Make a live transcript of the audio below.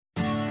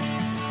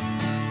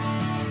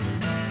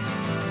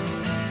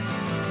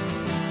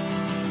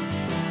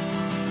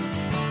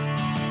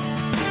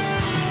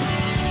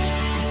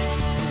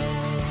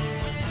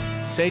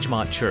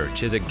Sagemont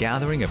Church is a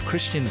gathering of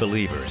Christian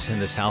believers in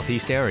the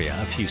southeast area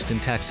of Houston,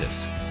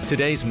 Texas.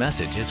 Today's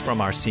message is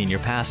from our senior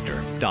pastor,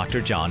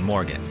 Dr. John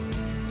Morgan.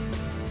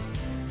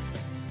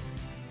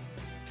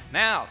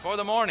 Now, for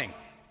the morning.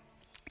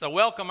 So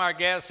welcome our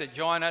guests that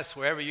join us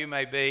wherever you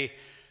may be.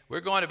 We're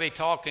going to be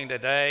talking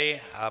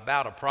today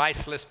about a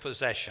priceless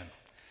possession.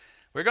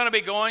 We're going to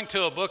be going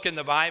to a book in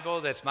the Bible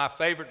that's my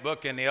favorite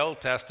book in the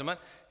Old Testament.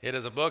 It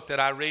is a book that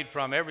I read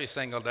from every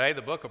single day,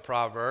 the book of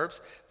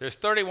Proverbs. There's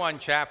 31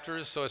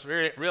 chapters, so it's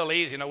real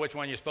easy to know which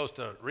one you're supposed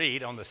to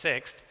read on the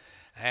 6th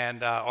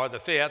and, or the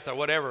 5th or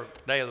whatever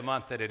day of the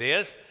month that it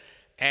is.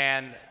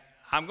 And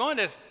I'm going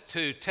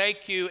to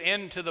take you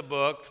into the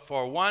book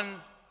for one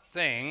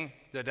thing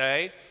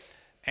today,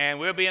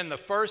 and we'll be in the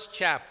first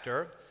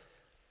chapter.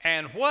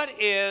 And what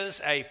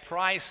is a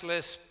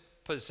priceless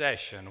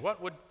possession?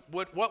 What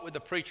would the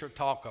preacher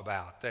talk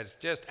about that's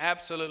just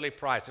absolutely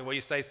priceless? Well,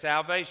 you say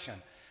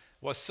salvation.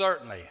 Well,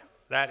 certainly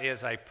that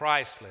is a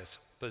priceless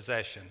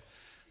possession.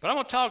 But I'm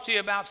going to talk to you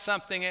about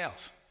something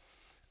else.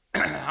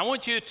 I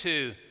want you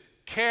to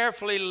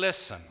carefully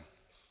listen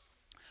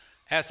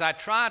as I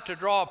try to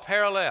draw a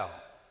parallel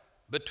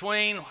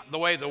between the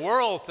way the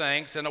world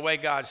thinks and the way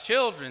God's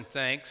children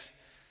thinks,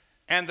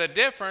 and the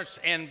difference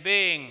in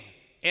being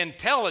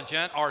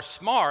intelligent or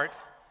smart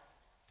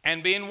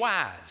and being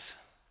wise.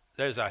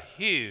 There's a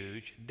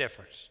huge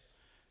difference.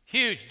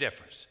 Huge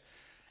difference.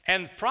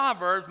 And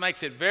Proverbs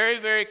makes it very,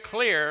 very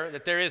clear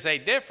that there is a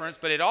difference,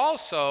 but it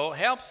also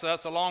helps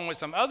us, along with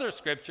some other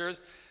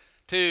scriptures,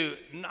 to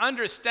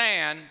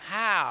understand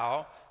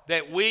how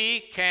that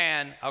we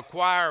can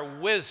acquire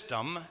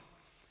wisdom,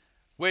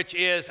 which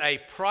is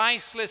a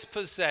priceless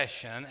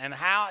possession, and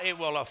how it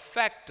will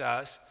affect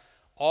us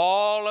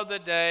all of the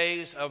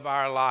days of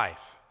our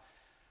life.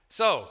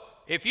 So,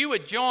 if you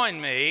would join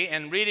me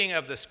in reading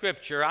of the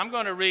scripture, I'm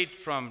going to read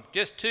from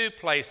just two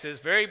places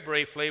very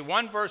briefly.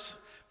 One verse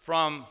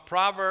from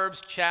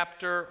Proverbs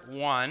chapter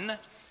 1,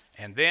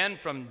 and then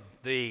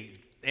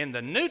in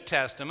the New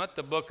Testament,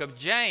 the book of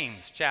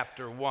James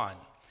chapter 1.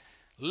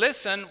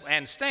 Listen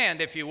and stand,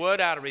 if you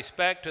would, out of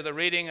respect to the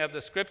reading of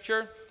the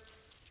scripture.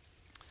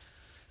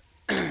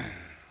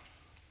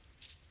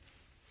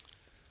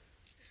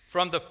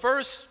 From the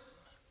first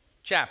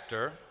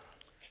chapter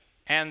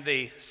and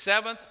the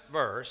 7th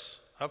verse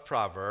of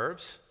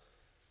Proverbs,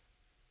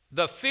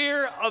 the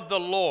fear of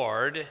the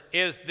Lord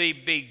is the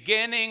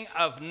beginning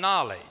of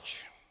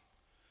knowledge,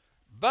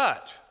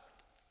 but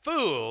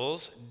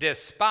fools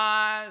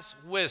despise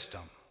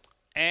wisdom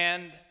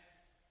and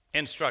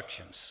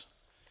instructions.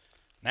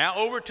 Now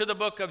over to the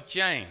book of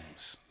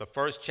James, the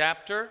first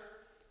chapter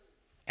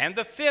and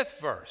the 5th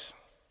verse.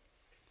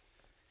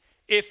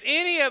 If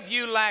any of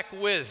you lack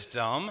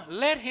wisdom,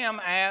 let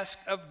him ask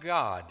of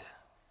God,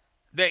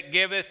 that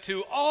giveth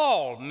to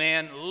all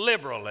men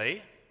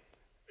liberally,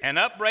 and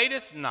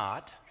upbraideth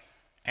not,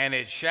 and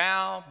it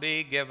shall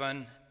be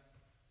given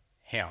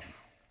him.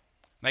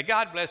 May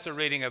God bless the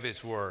reading of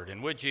his word,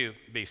 and would you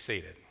be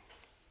seated?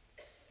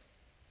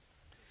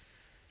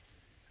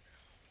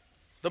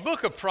 The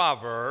book of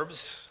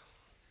Proverbs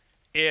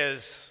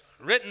is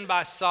written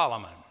by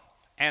Solomon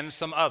and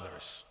some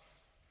others,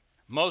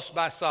 most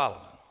by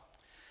Solomon.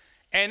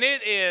 And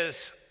it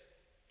is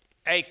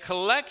a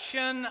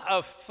collection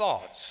of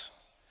thoughts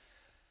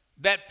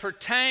that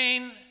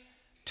pertain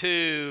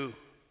to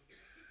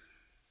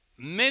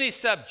many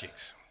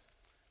subjects.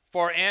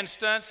 For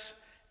instance,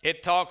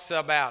 it talks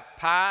about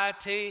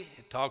piety,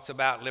 it talks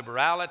about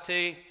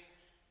liberality,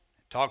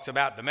 it talks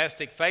about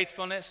domestic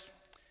faithfulness,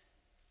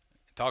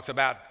 it talks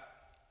about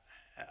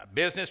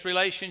business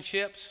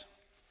relationships.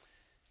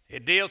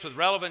 It deals with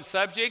relevant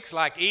subjects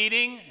like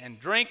eating and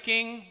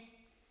drinking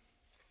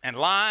and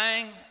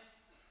lying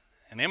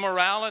and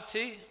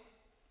immorality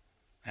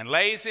and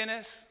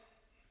laziness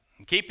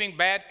and keeping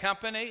bad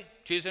company,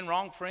 choosing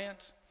wrong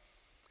friends.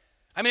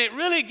 I mean, it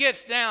really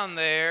gets down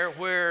there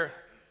where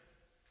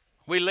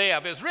we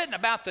live. It was written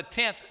about the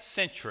 10th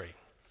century.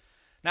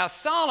 Now,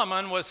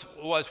 Solomon was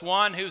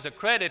one who's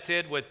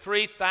accredited with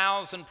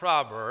 3,000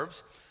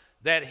 proverbs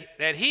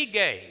that he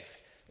gave,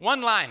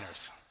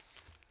 one-liners,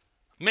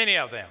 many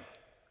of them.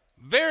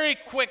 Very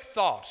quick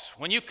thoughts.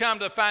 When you come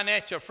to the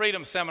Financial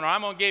Freedom Seminar,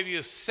 I'm going to give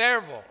you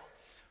several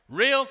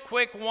real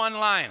quick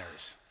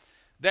one-liners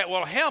that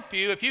will help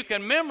you if you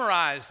can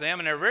memorize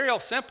them, and they're very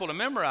simple to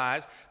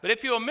memorize, but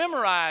if you'll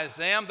memorize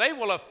them, they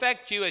will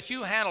affect you as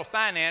you handle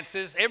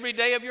finances every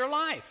day of your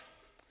life.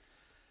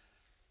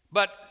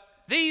 But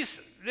this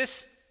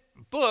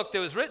book that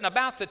was written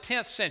about the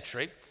 10th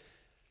century,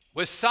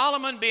 with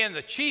Solomon being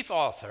the chief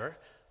author,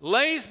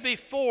 lays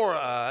before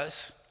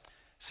us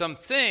some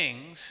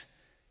things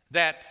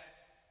that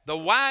the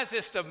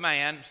wisest of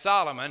man,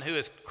 Solomon, who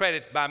is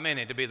credited by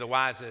many to be the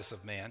wisest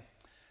of men,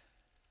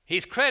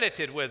 he's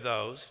credited with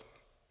those,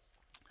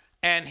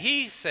 and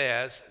he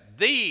says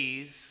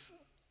these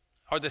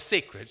are the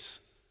secrets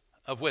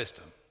of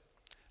wisdom.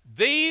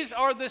 These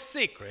are the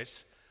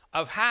secrets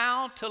of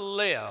how to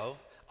live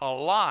a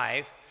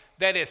life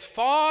that is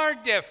far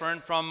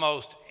different from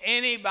most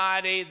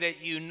anybody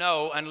that you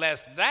know,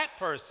 unless that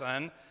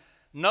person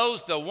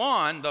knows the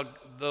one,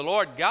 the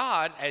Lord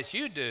God, as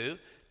you do,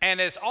 and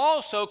has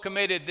also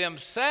committed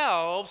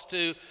themselves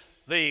to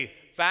the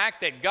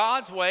fact that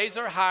God's ways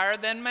are higher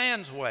than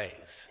man's ways.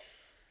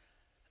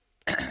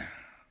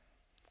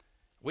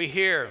 We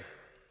hear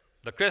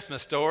the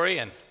Christmas story,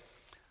 and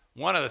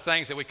one of the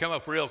things that we come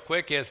up real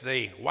quick is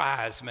the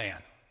wise men,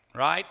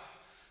 right?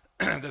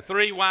 The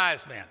three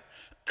wise men.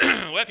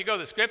 Well, if you go to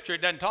the scripture,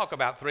 it doesn't talk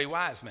about three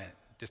wise men.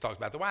 It just talks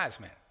about the wise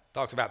men. It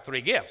talks about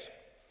three gifts.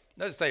 It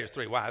doesn't say there's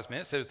three wise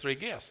men. It says three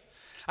gifts.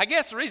 I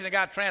guess the reason it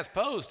got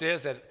transposed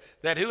is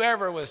that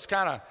whoever was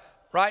kind of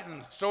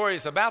writing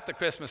stories about the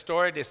Christmas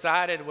story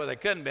decided, well, there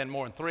couldn't have been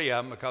more than three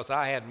of them, because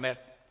I had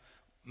met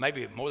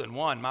maybe more than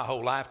one my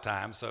whole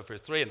lifetime. So if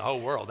there's three in the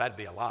whole world, that'd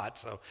be a lot.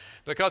 So,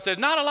 because there's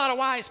not a lot of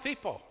wise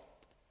people.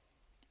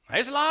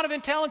 There's a lot of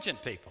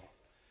intelligent people.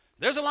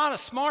 There's a lot of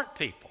smart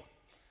people.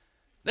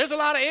 There's a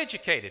lot of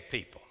educated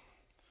people.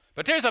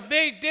 But there's a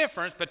big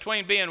difference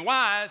between being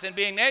wise and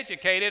being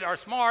educated or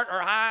smart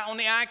or high on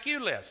the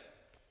IQ list.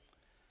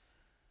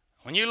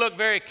 When you look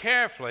very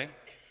carefully,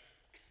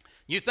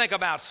 you think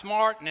about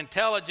smart and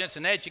intelligence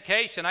and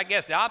education, I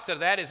guess the opposite of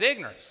that is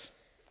ignorance.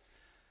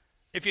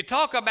 If you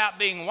talk about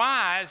being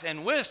wise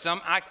and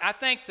wisdom, I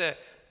think the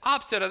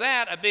opposite of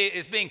that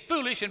is being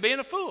foolish and being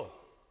a fool.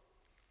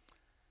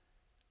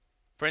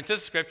 For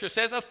instance, Scripture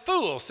says, a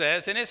fool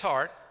says in his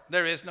heart,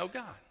 there is no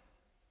God.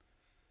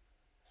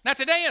 Now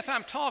today, as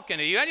I'm talking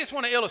to you, I just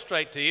want to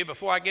illustrate to you,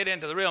 before I get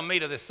into the real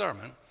meat of this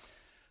sermon,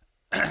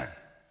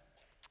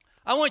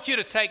 I want you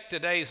to take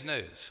today's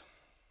news.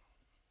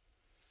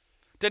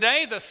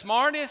 Today, the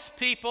smartest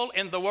people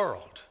in the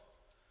world,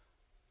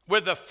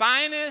 with the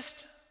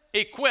finest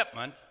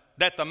equipment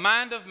that the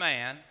mind of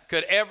man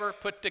could ever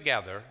put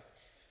together,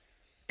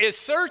 is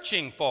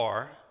searching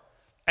for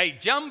a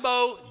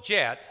jumbo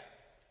jet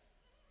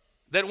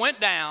that went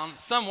down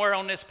somewhere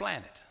on this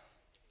planet.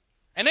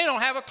 And they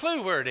don't have a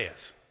clue where it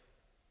is.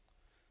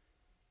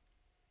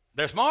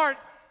 They're smart.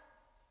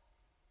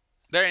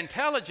 They're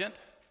intelligent.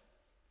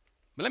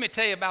 But let me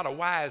tell you about a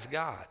wise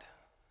God.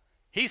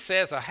 He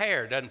says a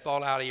hair doesn't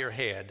fall out of your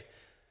head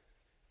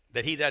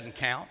that he doesn't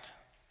count,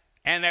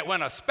 and that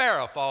when a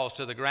sparrow falls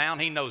to the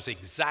ground, he knows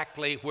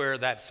exactly where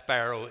that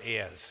sparrow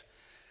is.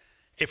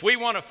 If we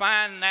want to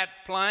find that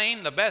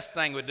plane, the best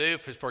thing we do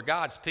is for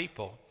God's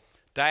people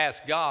to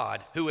ask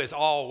God, who is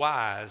all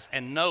wise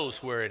and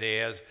knows where it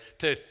is,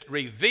 to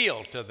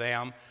reveal to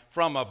them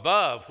from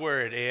above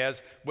where it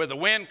is, with the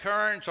wind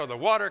currents or the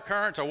water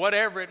currents or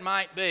whatever it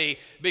might be,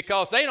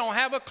 because they don't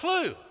have a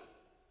clue.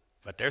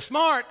 But they're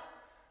smart.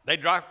 They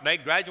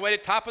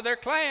graduated top of their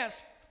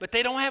class, but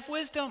they don't have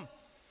wisdom.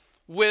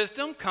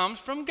 Wisdom comes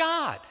from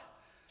God.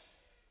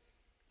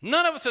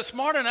 None of us are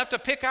smart enough to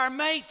pick our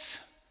mates.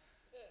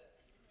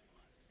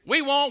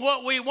 We want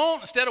what we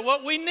want instead of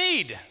what we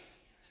need.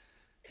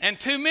 And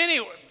too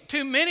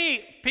many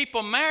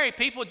people marry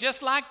people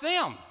just like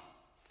them.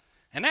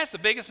 And that's the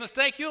biggest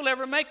mistake you'll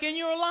ever make in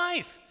your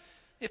life.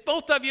 If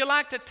both of you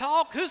like to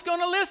talk, who's going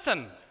to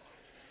listen?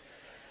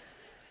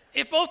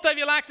 If both of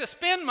you like to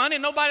spend money,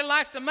 nobody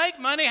likes to make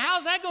money,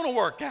 how's that going to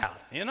work out,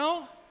 you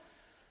know?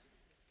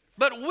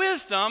 But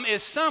wisdom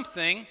is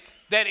something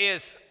that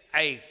is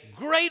a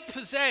great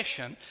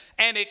possession,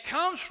 and it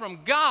comes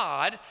from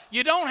God.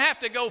 You don't have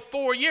to go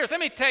 4 years.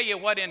 Let me tell you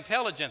what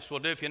intelligence will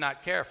do if you're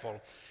not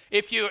careful.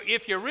 If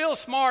you're real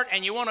smart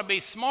and you want to be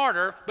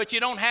smarter, but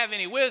you don't have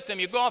any wisdom,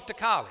 you go off to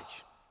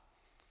college.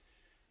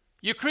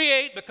 You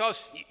create,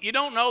 because you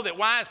don't know that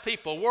wise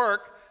people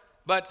work,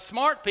 but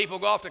smart people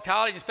go off to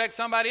college and expect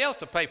somebody else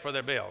to pay for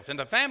their bills. And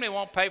the family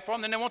won't pay for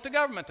them, then they want the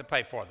government to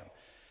pay for them.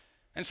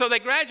 And so they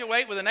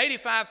graduate with an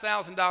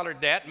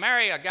 $85,000 debt,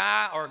 marry a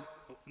guy or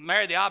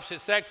marry the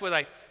opposite sex with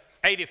a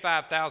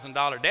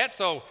 $85,000 debt.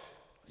 So,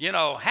 you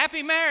know,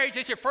 happy marriage.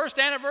 It's your first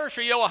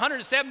anniversary. You owe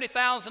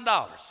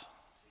 $170,000.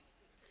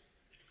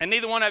 And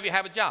neither one of you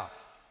have a job.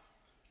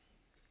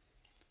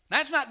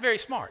 That's not very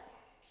smart.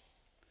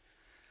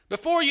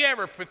 Before you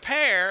ever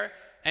prepare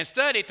and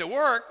study to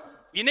work,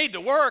 you need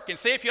to work and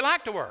see if you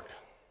like to work.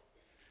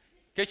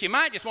 Because you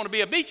might just want to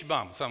be a beach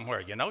bum somewhere,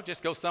 you know,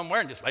 just go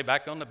somewhere and just lay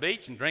back on the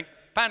beach and drink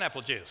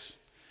pineapple juice.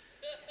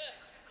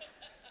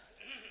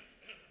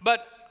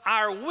 But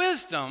our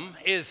wisdom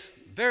is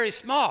very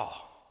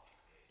small.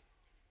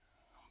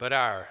 But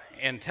our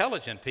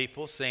intelligent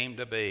people seem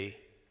to be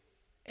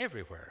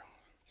everywhere.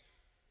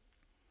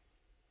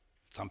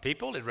 Some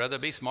people would rather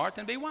be smart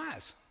than be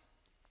wise.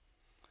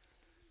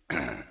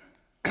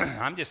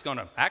 I'm just going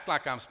to act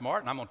like I'm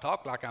smart, and I'm going to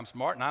talk like I'm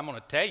smart, and I'm going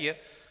to tell you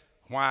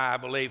why I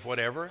believe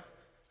whatever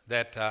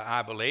that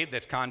I believe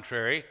that's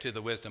contrary to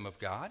the wisdom of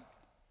God.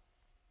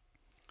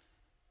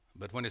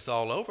 But when it's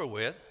all over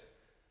with,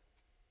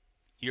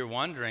 you're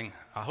wondering,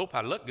 I hope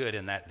I look good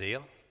in that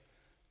deal,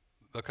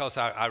 because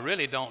I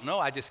really don't know.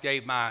 I just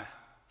gave my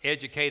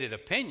educated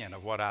opinion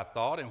of what I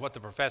thought and what the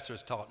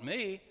professors taught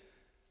me,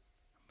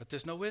 but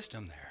there's no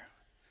wisdom there.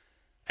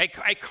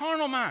 A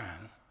carnal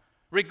mind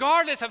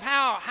Regardless of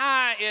how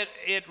high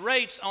it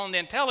rates on the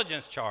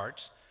intelligence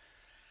charts,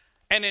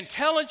 an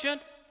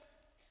intelligent,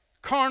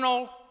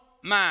 carnal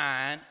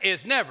mind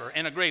is never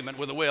in agreement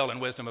with the will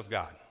and wisdom of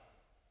God.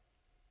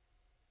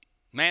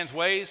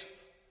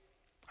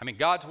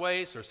 God's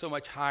ways are so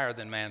much higher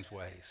than man's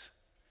ways.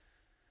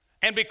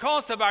 And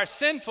because of our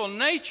sinful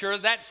nature,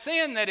 that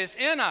sin that is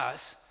in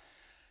us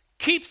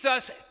keeps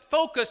us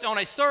focused on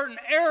a certain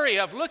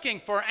area of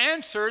looking for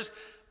answers,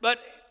 but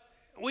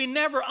we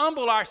never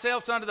humble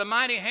ourselves under the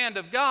mighty hand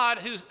of God,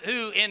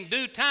 who in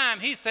due time,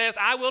 he says,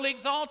 I will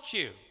exalt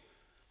you.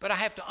 But I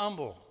have to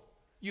humble.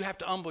 You have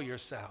to humble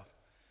yourself.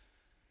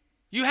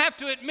 You have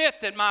to admit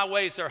that my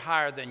ways are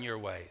higher than your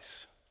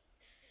ways.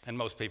 And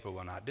most people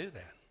will not do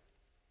that.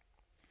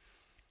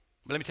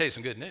 But let me tell you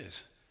some good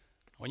news.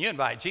 When you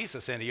invite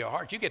Jesus into your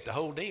heart, you get the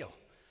whole deal.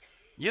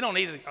 You don't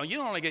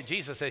only get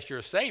Jesus as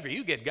your Savior,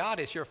 you get God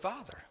as your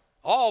Father.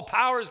 All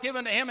power is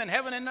given to him in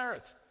heaven and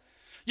earth.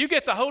 You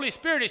get the Holy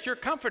Spirit as your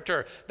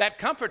comforter. That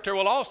comforter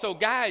will also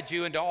guide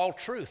you into all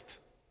truth.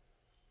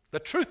 The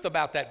truth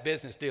about that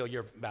business deal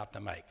you're about to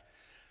make.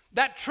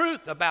 That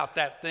truth about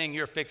that thing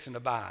you're fixing to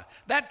buy.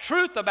 That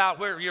truth about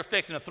where you're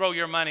fixing to throw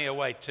your money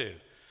away to.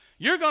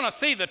 You're going to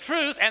see the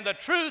truth, and the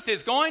truth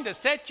is going to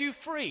set you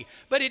free.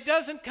 But it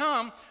doesn't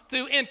come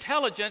through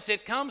intelligence.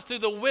 It comes through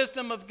the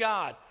wisdom of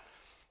God,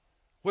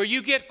 where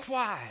you get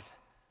quiet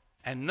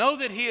and know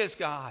that he is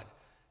God.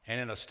 And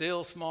in a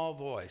still, small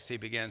voice, he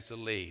begins to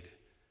lead.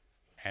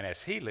 And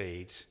as he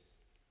leads,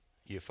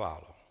 you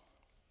follow.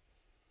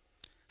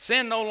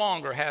 Sin no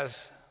longer has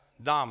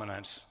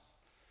dominance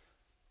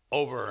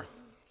over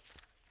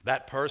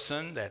that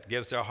person that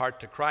gives their heart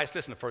to Christ.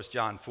 Listen to 1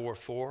 John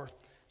 4:4.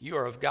 You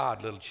are of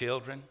God, little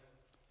children,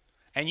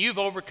 and you've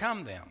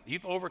overcome them.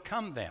 You've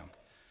overcome them.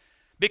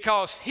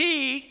 Because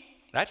he,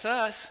 that's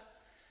us,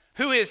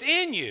 who is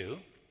in you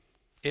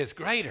is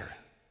greater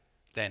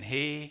than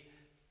he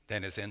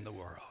that is in the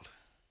world.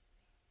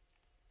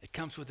 It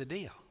comes with a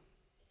deal.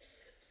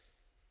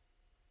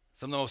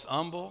 Some of the most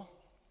humble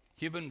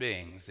human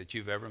beings that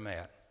you've ever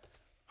met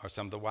are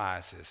some of the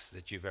wisest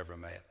that you've ever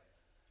met.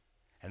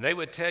 And they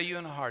would tell you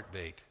in a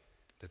heartbeat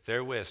that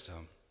their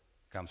wisdom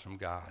comes from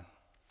God.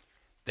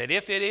 That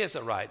if it is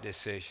a right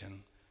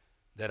decision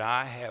that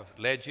I have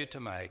led you to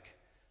make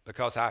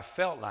because I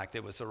felt like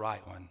it was the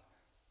right one,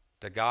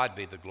 to God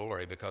be the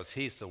glory, because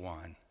he's the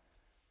one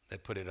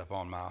that put it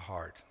upon my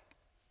heart.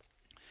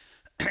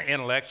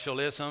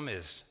 Intellectualism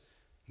is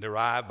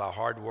derived by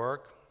hard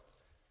work,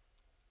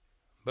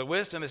 but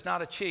wisdom is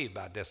not achieved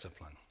by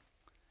discipline.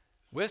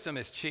 Wisdom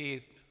is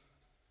achieved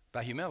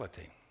by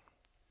humility.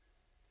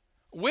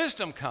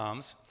 Wisdom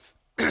comes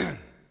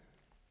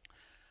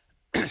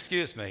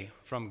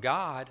from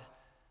God,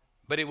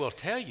 but it will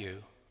tell you,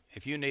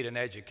 if you need an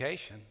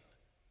education,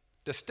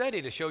 to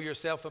study to show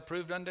yourself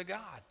approved unto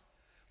God.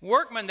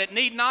 Workmen that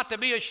need not to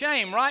be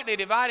ashamed, rightly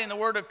dividing the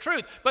word of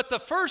truth. But the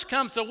first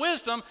comes the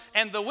wisdom,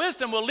 and the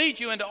wisdom will lead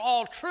you into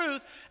all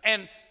truth.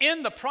 And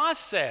in the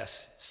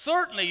process,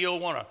 certainly you'll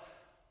want to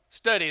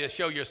study to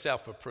show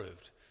yourself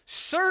approved.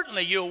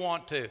 Certainly you'll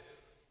want to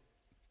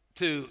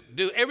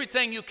do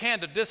everything you can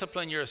to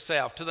discipline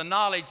yourself to the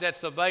knowledge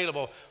that's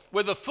available,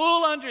 with a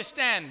full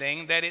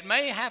understanding that it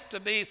may have to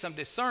be some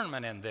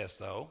discernment in this,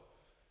 though,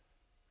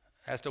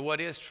 as to what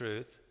is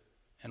truth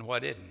and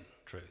what isn't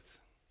truth.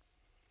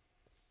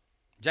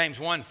 James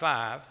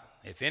 1:5,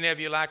 if any of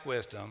you lack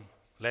wisdom,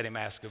 let him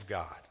ask of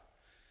God,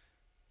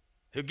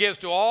 who gives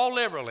to all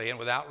liberally and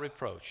without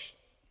reproach,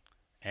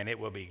 and it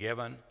will be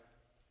given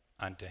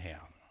unto him.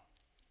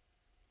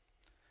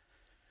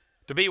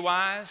 To be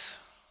wise,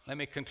 let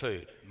me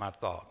conclude my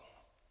thought,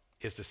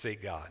 is to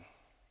seek God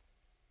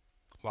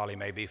while he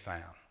may be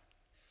found,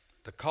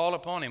 to call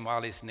upon him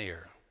while he's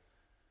near,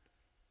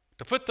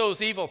 to put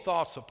those evil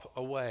thoughts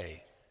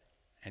away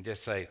and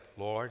just say,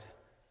 Lord,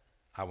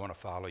 I want to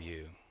follow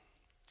you.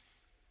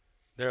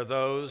 There are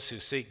those who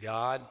seek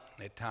God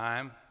at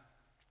times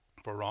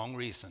for wrong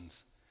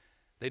reasons.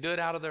 They do it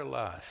out of their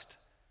lust.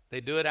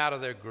 They do it out of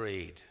their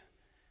greed.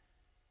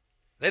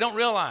 They don't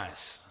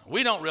realize,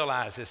 we don't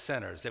realize as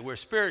sinners, that we're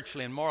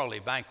spiritually and morally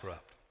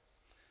bankrupt.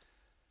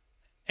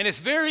 And it's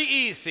very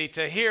easy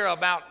to hear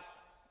about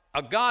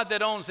a God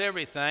that owns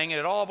everything and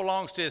it all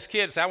belongs to his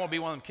kids. Say, I want to be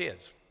one of them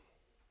kids.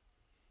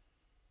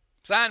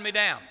 Sign me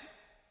down.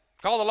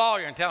 Call the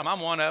lawyer and tell him I'm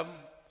one of them.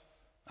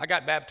 I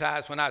got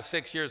baptized when I was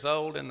 6 years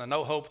old in the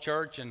No Hope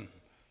Church in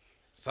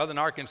southern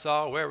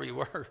Arkansas, wherever you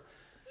were.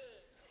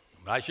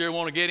 But I sure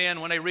want to get in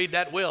when they read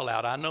that will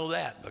out. I know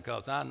that,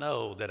 because I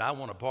know that I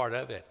want a part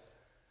of it.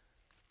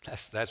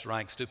 That's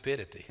rank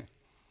stupidity.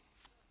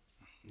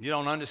 You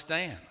don't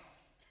understand.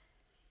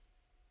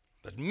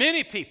 But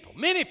many people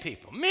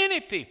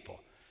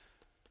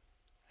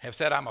have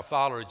said, I'm a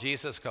follower of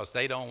Jesus, because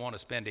they don't want to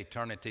spend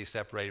eternity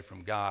separated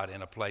from God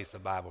in a place the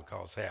Bible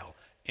calls hell.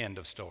 End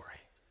of story.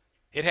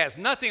 It has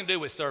nothing to do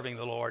with serving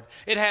the Lord.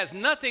 It has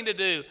nothing to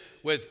do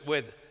with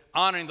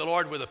honoring the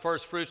Lord with the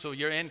first fruits of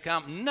your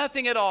income.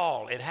 Nothing at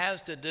all. It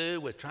has to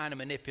do with trying to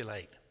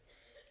manipulate.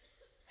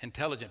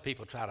 Intelligent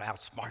people try to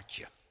outsmart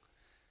you.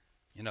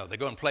 You know, they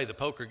go and play the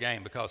poker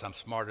game because I'm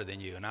smarter than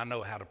you and I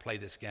know how to play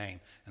this game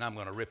and I'm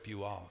going to rip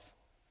you off.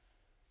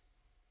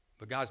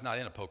 But God's not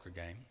in a poker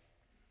game.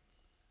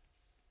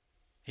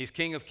 He's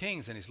King of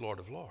Kings and He's Lord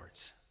of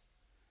Lords.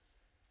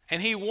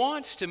 And He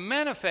wants to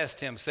manifest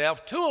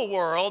Himself to a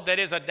world that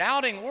is a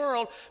doubting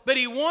world, but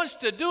He wants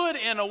to do it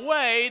in a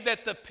way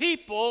that the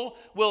people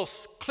will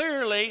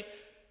clearly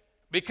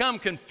become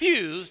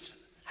confused.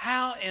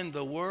 How in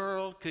the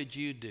world could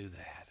you do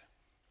that?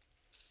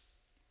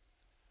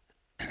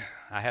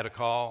 I had a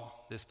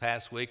call this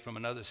past week from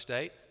another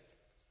state.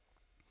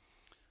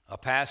 A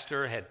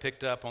pastor had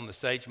picked up on the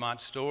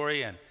Sagemont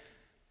story, and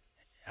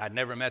I'd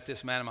never met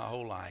this man in my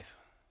whole life.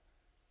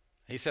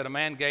 He said, a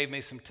man gave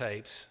me some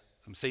tapes,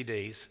 some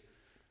CDs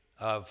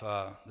of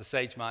the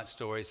Sagemont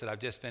story. He said, I've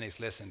just finished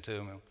listening to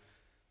them.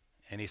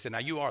 And he said, now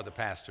you are the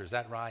pastor, is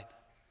that right?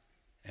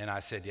 And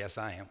I said, yes,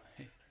 I am.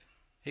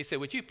 He said,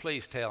 would you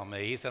please tell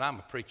me, he said, I'm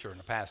a preacher and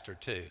a pastor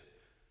too,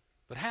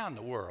 but how in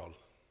the world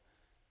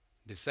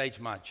did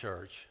Sagemont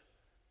Church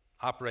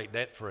operate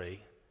debt-free?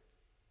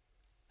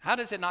 How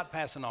does it not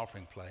pass an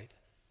offering plate?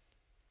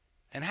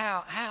 And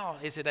how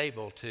is it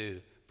able to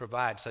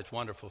provide such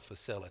wonderful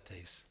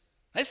facilities?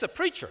 It's a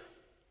preacher.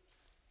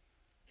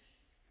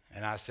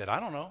 And I said, I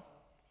don't know.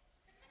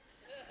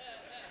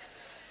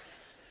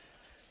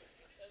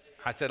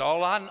 I said,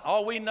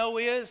 all we know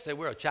is that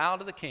we're a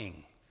child of the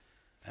King.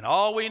 And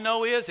all we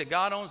know is that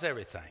God owns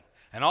everything.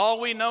 And all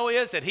we know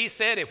is that He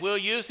said if we'll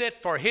use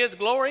it for His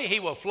glory, He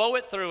will flow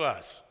it through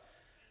us.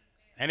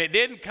 And it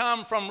didn't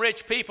come from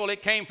rich people,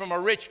 it came from a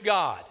rich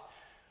God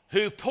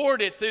who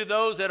poured it through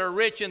those that are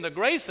rich in the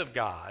grace of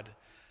God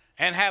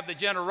and have the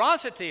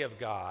generosity of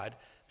God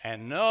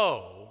and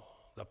know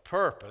the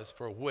purpose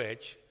for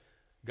which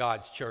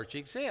God's church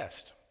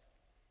exists.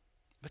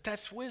 But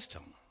that's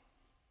wisdom.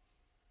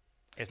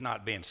 It's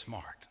not being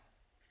smart.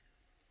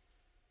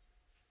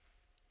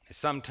 It's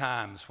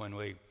sometimes when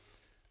we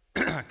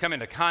come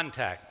into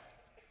contact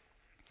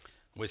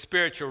with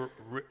spiritual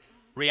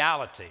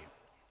reality,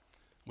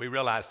 we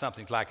realize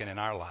something's lacking in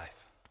our life.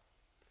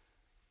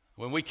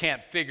 When we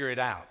can't figure it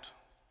out,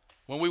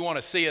 when we want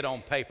to see it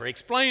on paper,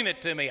 explain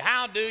it to me.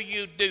 How do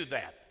you do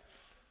that?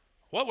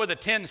 What were the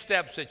 10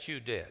 steps that you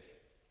did?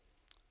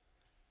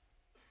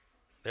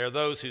 There are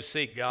those who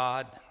seek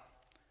God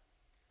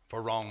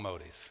for wrong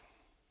motives.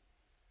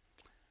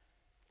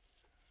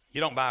 You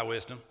don't buy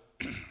wisdom.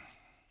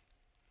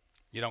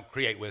 You don't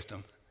create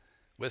wisdom.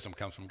 Wisdom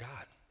comes from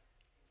God.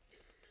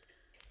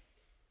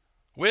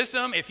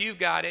 Wisdom, if you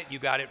got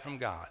it from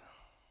God.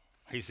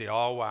 He's the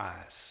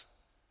all-wise,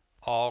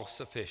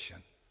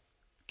 all-sufficient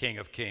King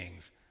of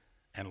Kings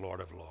and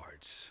Lord of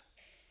Lords.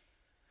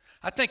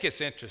 I think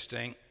it's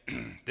interesting.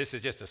 This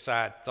is just a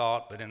side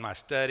thought, but in my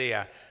study,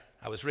 I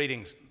was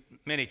reading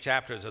many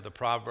chapters of the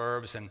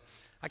Proverbs, and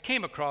I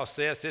came across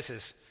this. This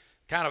is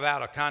kind of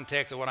out of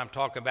context of what I'm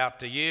talking about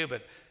to you,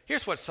 but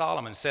here's what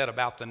Solomon said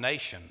about the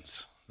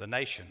nations. The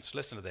nations.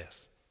 Listen to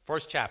this.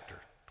 First chapter,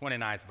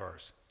 29th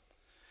verse.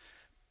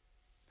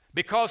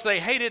 Because they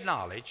hated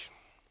knowledge,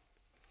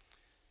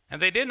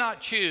 and they did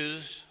not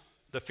choose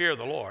the fear of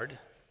the Lord,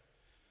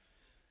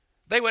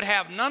 they would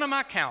have none of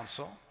my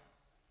counsel.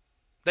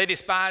 They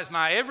despise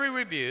my every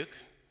rebuke.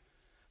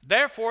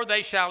 Therefore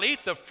they shall eat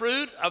the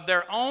fruit of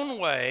their own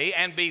way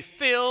and be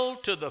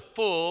filled to the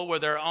full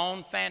with their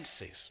own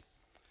fancies.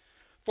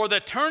 For the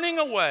turning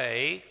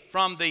away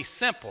from the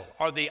simple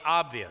or the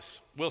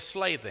obvious will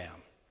slay them,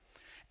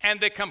 and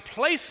the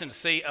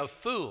complacency of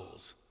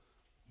fools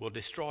will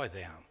destroy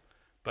them.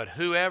 But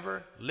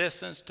whoever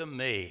listens to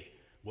me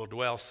will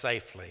dwell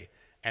safely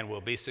and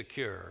will be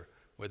secure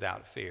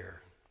without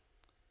fear.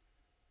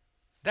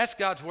 That's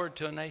God's word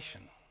to a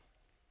nation,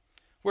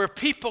 where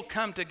people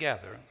come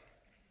together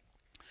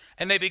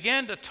and they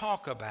begin to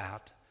talk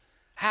about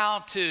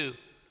how to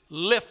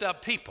lift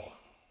up people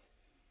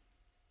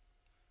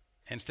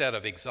instead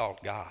of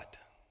exalt God.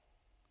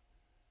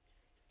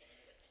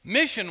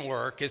 Mission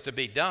work is to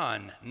be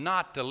done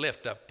not to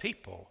lift up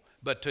people,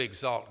 but to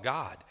exalt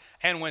God.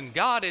 And when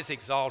God is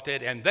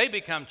exalted and they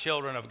become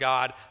children of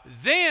God,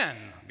 then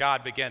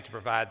God begins to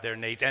provide their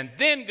needs, and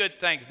then good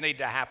things need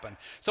to happen.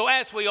 So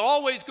as we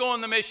always go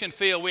in the mission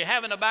field, we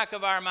have in the back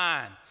of our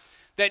mind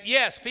that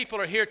yes, people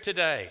are here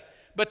today,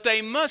 but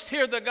they must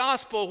hear the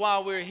gospel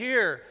while we're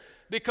here,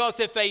 because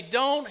if they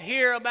don't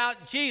hear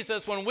about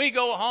Jesus, when we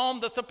go home,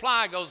 the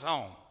supply goes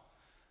home.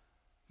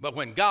 But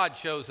when God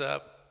shows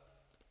up,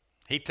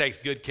 He takes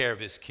good care of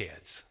His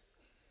kids.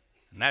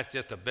 And that's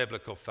just a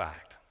biblical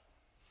fact.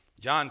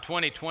 John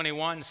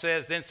 20:21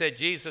 says, Then said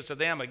Jesus to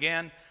them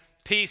again,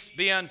 Peace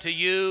be unto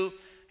you,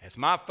 as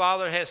my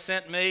Father has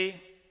sent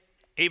me,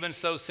 even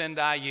so send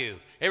I you.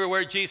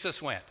 Everywhere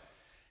Jesus went,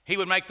 He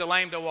would make the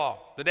lame to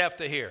walk, the deaf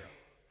to hear.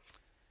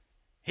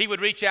 He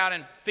would reach out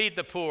and feed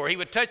the poor. He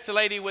would touch the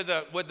lady with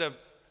the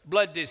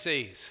blood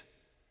disease.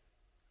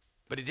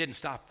 But He didn't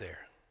stop there.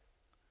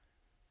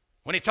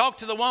 When He talked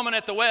to the woman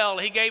at the well,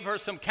 He gave her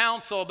some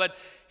counsel, but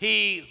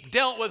He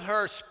dealt with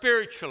her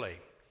spiritually.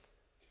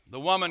 The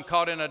woman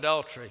caught in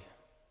adultery.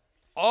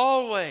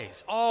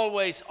 Always,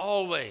 always,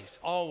 always,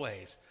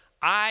 always.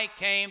 I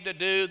came to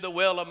do the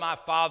will of my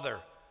Father.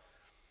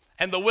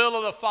 And the will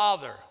of the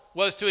Father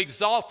was to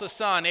exalt the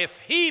Son. If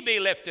he be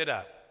lifted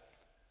up,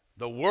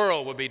 the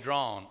world will be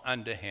drawn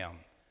unto him.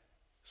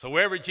 So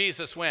wherever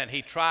Jesus went,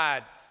 he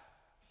tried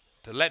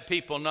to let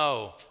people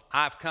know,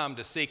 I've come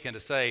to seek and to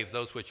save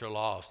those which are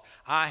lost.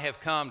 I have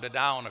come to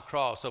die on a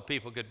cross so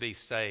people could be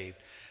saved.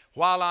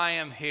 While I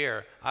am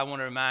here, I want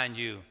to remind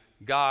you,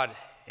 God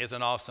is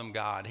an awesome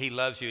God. He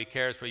loves you. He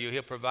cares for you.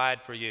 He'll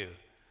provide for you.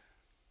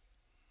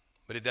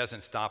 But it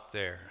doesn't stop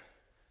there.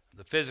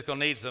 The physical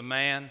needs of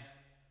man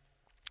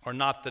are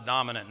not the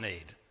dominant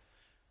need.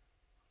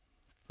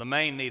 The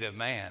main need of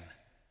man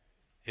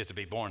is to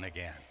be born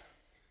again.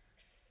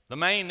 The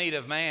main need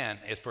of man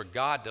is for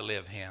God to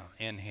live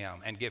in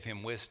him and give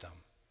him wisdom.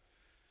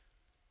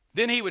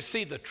 Then he would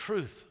see the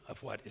truth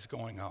of what is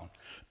going on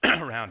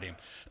around him.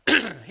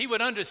 He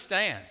would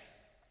understand,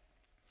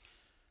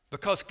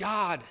 because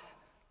God,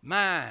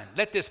 mind,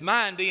 let this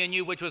mind be in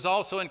you which was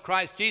also in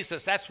Christ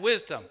Jesus. That's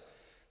wisdom.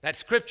 That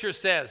Scripture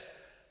says.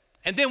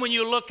 And then when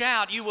you look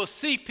out, you will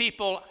see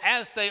people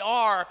as they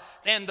are,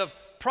 and the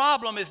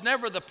problem is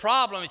never the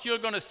problem, as you're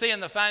going to see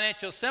in the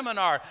financial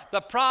seminar.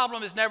 The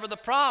problem is never the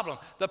problem.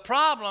 The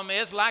problem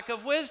is lack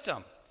of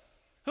wisdom.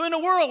 Who in the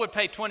world would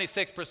pay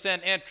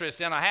 26%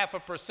 interest in a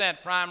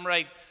 0.5% prime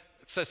rate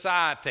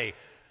society?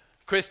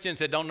 Christians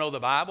that don't know the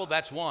Bible,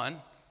 that's one.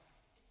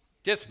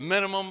 Just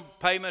minimum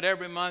payment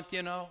every month,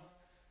 you know.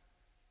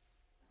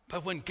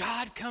 But when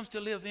God comes to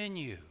live in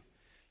you,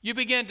 you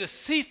begin to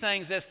see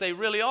things as they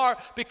really are,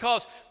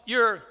 because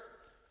your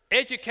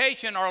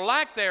education or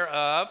lack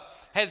thereof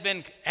has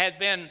been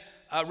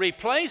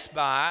replaced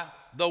by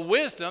the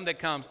wisdom that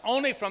comes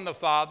only from the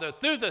Father,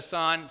 through the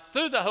Son,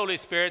 through the Holy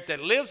Spirit that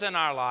lives in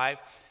our life.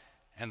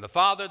 And the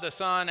Father, the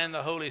Son, and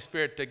the Holy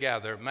Spirit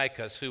together make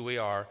us who we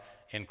are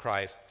in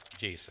Christ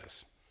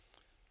Jesus.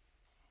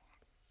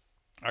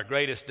 Our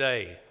greatest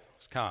day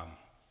has come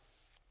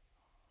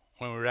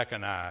when we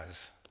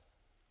recognize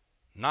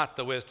not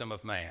the wisdom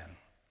of man,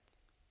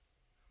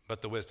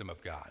 but the wisdom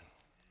of God.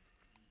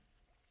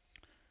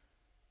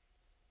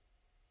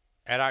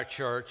 At our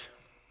church,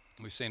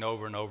 we've seen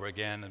over and over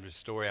again the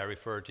story I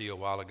referred to you a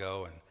while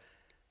ago, and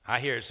I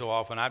hear it so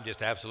often, I'm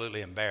just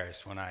absolutely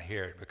embarrassed when I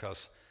hear it,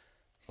 because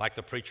like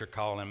the preacher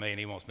calling me and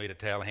he wants me to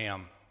tell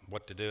him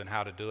what to do and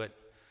how to do it.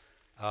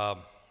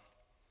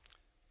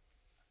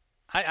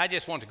 I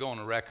just want to go on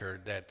the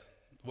record that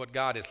what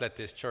God has let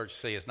this church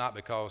see is not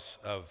because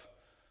of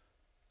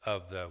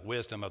the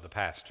wisdom of the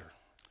pastor,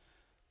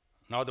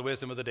 nor the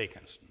wisdom of the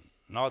deacons,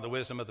 nor the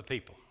wisdom of the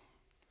people.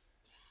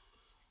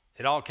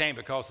 It all came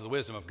because of the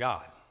wisdom of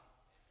God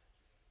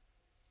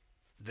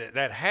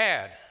that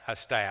had a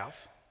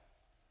staff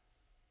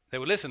that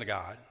would listen to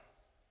God,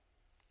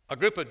 a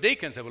group of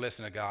deacons that would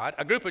listen to God,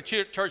 a group of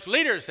church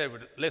leaders that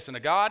would listen to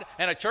God,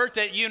 and a church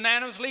that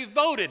unanimously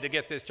voted to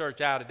get this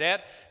church out of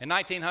debt in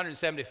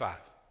 1975,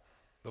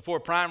 before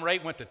prime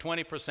rate went to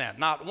 20%.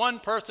 Not one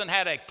person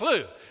had a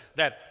clue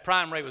that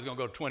prime rate was going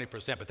to go to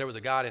 20%, but there was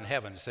a God in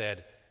heaven that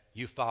said,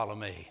 you follow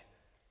me,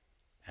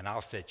 and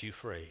I'll set you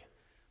free.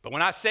 But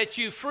when I set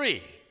you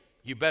free,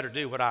 you better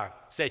do what I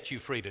set you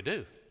free to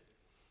do.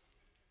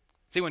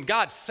 See, when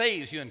God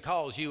saves you and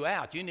calls you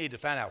out, you need to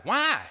find out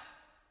why.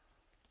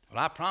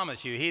 Well, I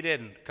promise you, he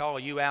didn't call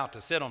you out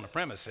to sit on the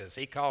premises.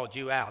 He called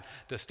you out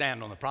to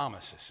stand on the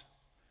promises.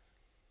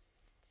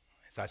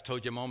 As I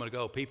told you a moment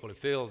ago, people have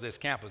filled this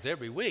campus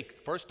every week,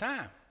 first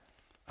time.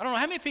 I don't know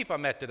how many people I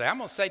met today. I'm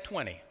going to say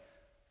 20.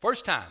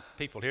 First time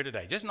people here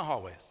today, just in the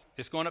hallways.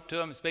 Just going up to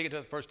them and speaking to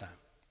them the first time.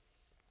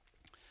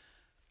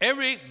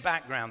 Every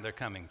background they're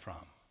coming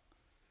from.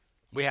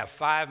 We have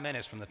 5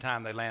 minutes from the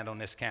time they land on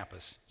this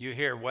campus. You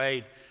hear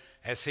Wade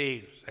as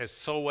he is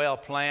so well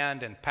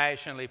planned and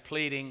passionately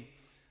pleading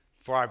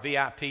for our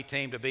VIP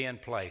team to be in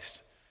place.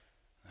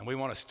 And we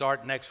want to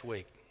start next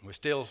week. We're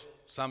still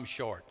some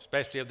short,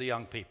 especially of the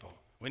young people.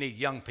 We need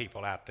young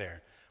people out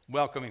there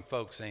welcoming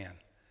folks in.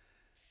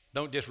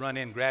 Don't just run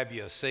in and grab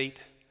you a seat.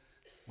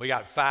 We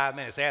got 5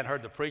 minutes. They hadn't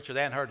heard the preacher.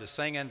 They hadn't heard the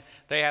singing.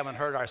 They haven't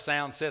heard our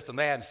sound system.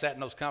 They hadn't sat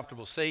in those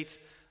comfortable seats.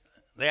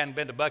 They hadn't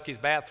been to Bucky's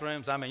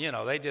bathrooms. I mean, you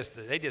know, they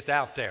just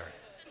out there.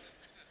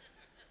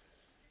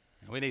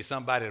 We need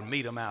somebody to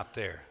meet them out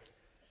there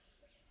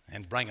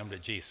and bring them to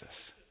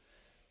Jesus.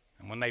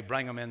 And when they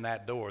bring them in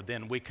that door,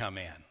 then we come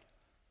in.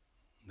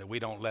 That we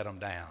don't let them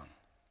down.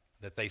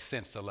 That they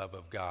sense the love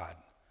of God.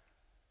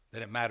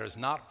 That it matters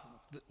not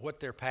what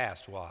their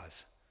past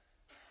was.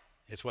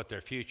 It's what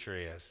their future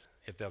is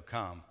if they'll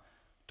come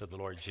to the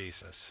Lord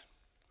Jesus.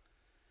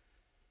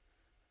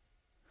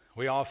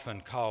 We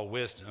often call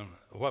wisdom,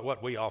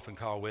 what we often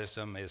call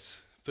wisdom is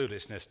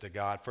foolishness to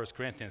God. 1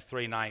 Corinthians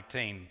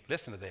 3:19,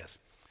 listen to this.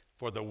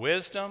 For the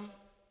wisdom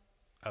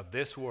of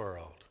this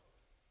world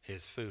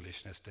is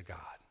foolishness to God.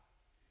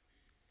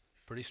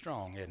 Pretty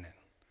strong, isn't it?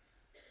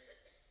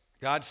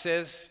 God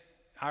says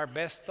our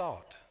best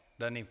thought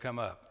doesn't even come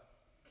up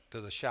to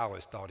the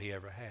shallowest thought he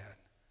ever had.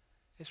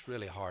 It's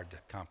really hard to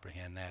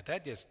comprehend that.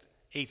 That just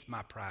eats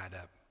my pride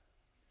up.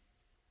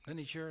 Isn't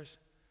it yours?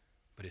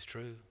 But it's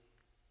true.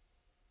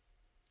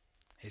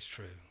 It's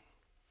true.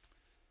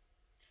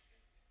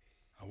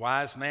 A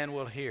wise man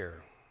will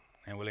hear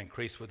and will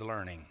increase with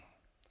learning,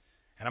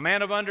 and a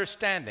man of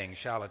understanding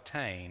shall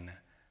attain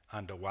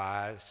unto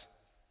wise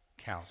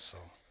counsel.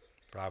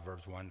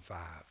 Proverbs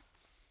 1:5.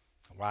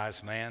 A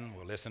wise man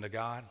will listen to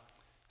God,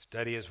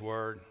 study his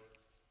word.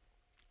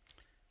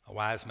 A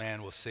wise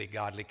man will seek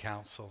godly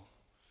counsel.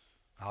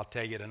 I'll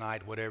tell you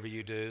tonight, whatever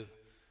you do,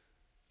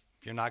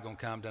 if you're not going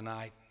to come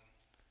tonight,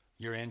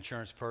 your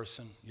insurance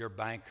person, your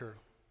banker,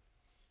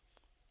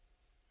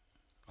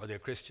 are they a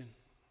Christian?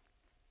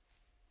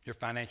 Your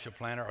financial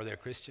planner, are they a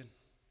Christian?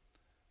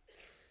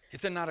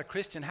 If they're not a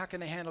Christian, how can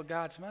they handle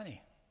God's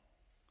money?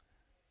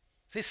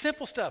 See,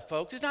 simple stuff,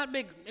 folks. It's not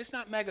big, it's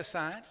not mega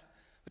science,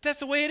 but that's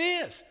the way it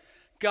is.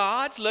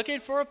 God's looking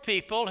for a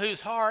people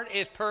whose heart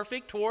is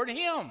perfect toward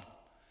him,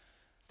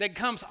 that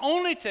comes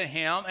only to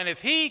him, and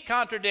if he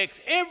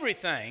contradicts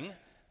everything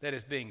that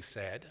is being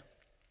said,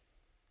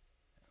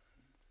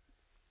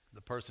 the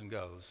person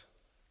goes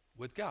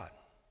with God.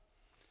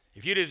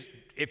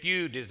 If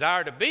you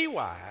desire to be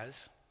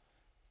wise,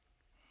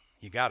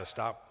 you got to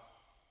stop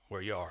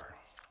where you are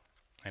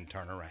and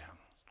turn around.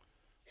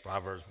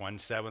 Proverbs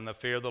 1:7, the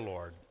fear of the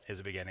Lord is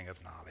the beginning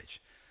of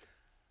knowledge.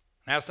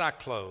 Now, as I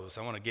close,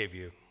 I want to give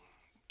you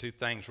two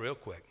things real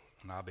quick,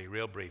 and I'll be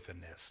real brief in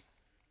this.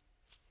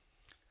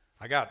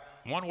 I got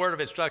one word of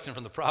instruction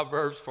from the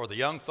Proverbs for the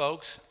young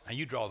folks, and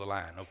you draw the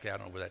line, okay? I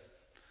don't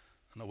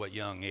know what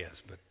young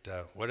is,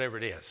 but whatever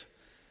it is.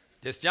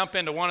 Just jump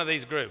into one of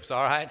these groups,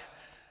 all right?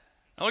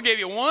 I'm going to give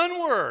you one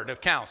word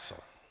of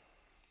counsel.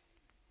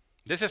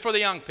 This is for the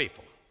young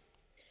people.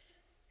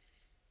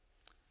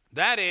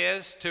 That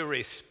is to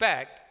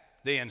respect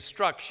the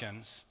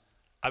instructions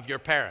of your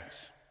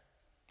parents.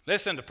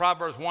 Listen to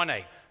Proverbs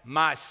 1:8.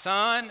 My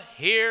son,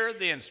 hear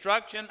the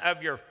instruction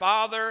of your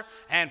father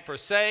and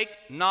forsake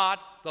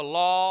not the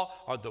law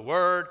or the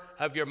word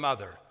of your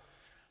mother.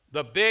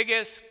 The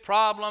biggest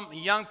problem,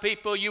 young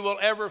people, you will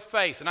ever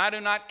face, and I do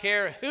not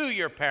care who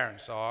your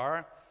parents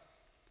are,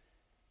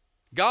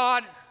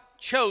 God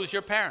chose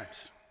your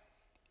parents.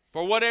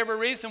 For whatever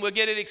reason, we'll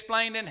get it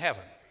explained in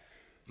heaven.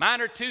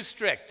 Mine are too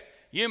strict.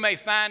 You may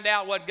find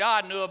out what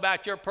God knew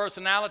about your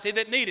personality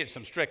that needed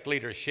some strict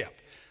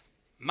leadership.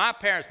 My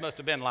parents must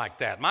have been like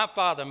that. My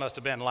father must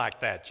have been like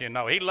that, you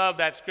know. He loved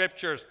that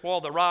scripture,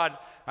 spare the rod,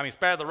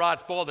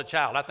 spoil the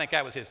child. I think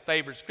that was his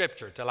favorite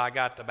scripture till I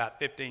got to about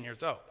 15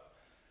 years old.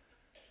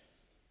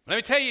 Let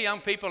me tell you,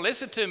 young people,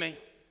 listen to me.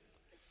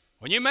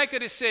 When you make a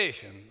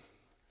decision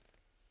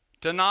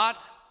to not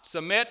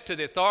submit to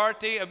the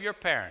authority of your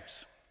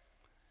parents,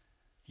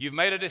 you've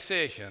made a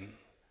decision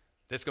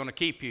that's going to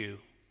keep you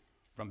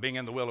from being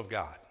in the will of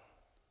God.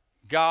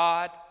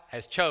 God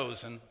has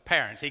chosen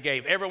parents. He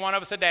gave every one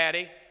of us a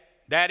daddy.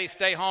 Daddy,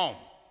 stay home.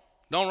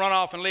 Don't run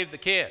off and leave the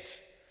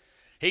kids.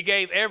 He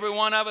gave every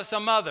one of us a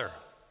mother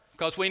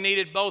because we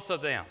needed both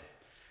of them.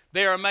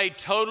 They are made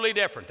totally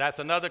different. That's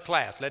another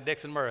class. Let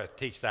Dixon Murray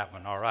teach that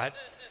one, all right?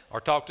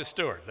 Or talk to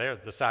Stewart. They're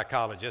the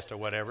psychologist or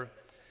whatever.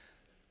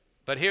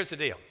 But here's the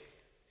deal.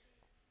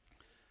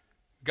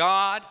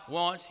 God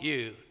wants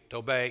you to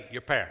obey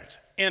your parents.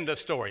 End of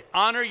story.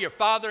 Honor your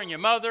father and your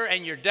mother,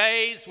 and your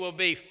days will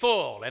be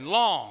full and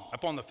long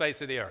upon the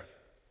face of the earth.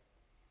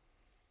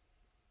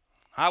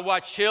 I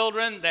watch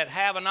children that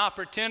have an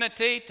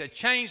opportunity to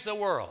change the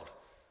world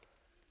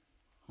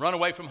run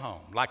away from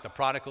home, like the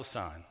prodigal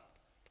son.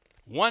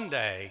 One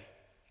day,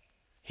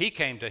 he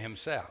came to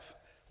himself.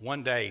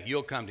 One day,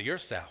 you'll come to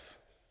yourself,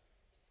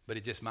 but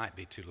it just might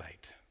be too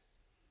late.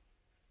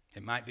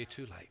 It might be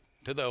too late.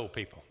 To the old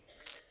people,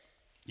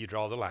 you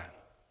draw the line.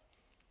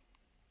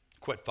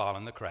 Quit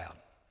following the crowd.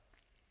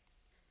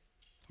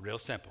 Real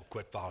simple.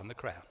 Quit following the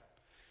crowd.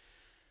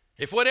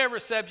 If whatever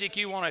subject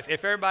you want,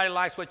 if everybody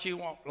likes what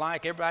you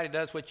like, everybody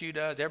does what you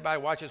do,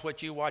 everybody watches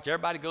what you watch,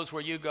 everybody goes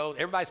where you go,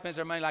 everybody spends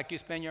their money like you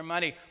spend your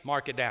money,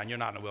 mark it down. You're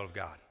not in the will of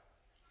God.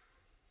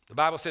 The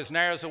Bible says,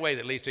 narrow is the way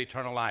that leads to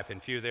eternal life,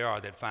 and few there are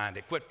that find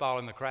it. Quit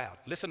following the crowd.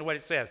 Listen to what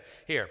it says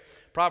here.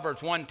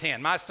 Proverbs 1:10.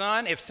 My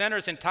son, if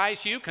sinners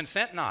entice you,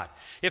 consent not.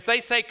 If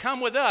they say, come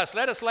with us,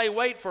 let us lay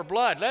wait for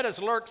blood. Let us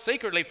lurk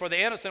secretly for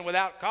the innocent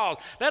without cause.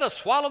 Let us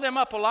swallow them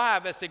up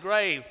alive as the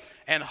grave,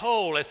 and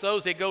whole as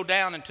those that go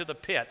down into the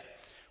pit.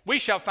 We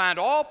shall find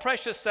all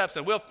precious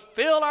substance. We'll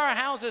fill our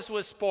houses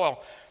with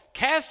spoil.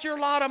 Cast your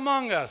lot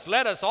among us.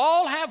 Let us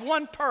all have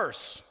one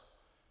purse.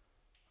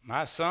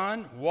 My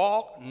son,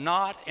 walk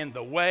not in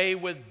the way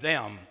with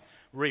them.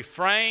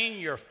 Refrain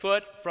your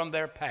foot from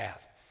their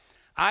path.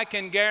 I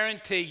can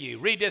guarantee you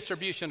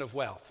redistribution of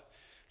wealth.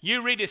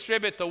 You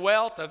redistribute the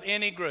wealth of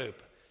any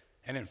group,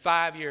 and in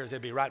 5 years,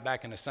 it'll be right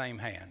back in the same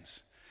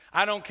hands.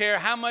 I don't care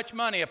how much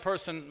money a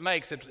person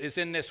makes is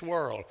in this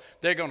world.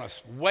 They're going to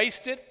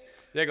waste it.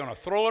 They're going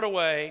to throw it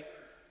away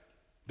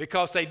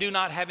because they do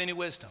not have any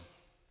wisdom.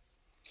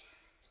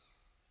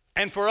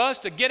 And for us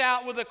to get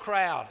out with the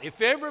crowd, if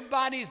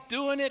everybody's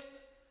doing it,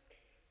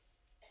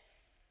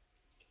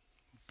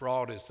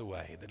 broad is the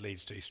way that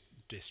leads to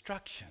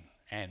destruction,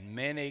 and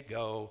many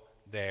go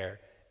therein.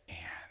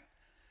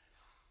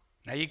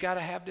 Now, you got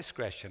to have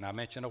discretion. I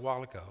mentioned a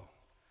while ago.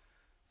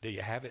 Do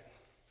you have it?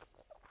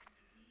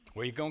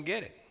 Where are you going to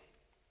get it?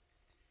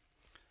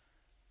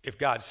 If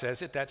God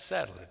says it, that's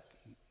settled.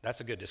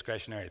 That's a good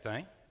discretionary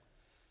thing.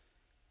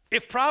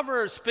 If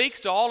Proverbs speaks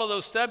to all of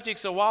those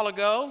subjects a while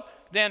ago,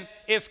 then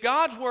if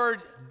God's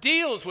word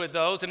deals with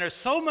those, and there's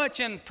so much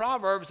in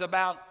Proverbs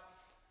about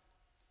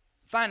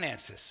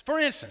finances. For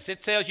instance,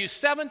 it tells you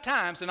 7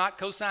 times to not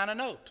co-sign a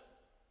note.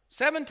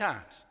 7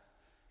 times.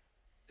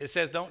 It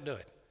says don't do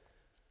it.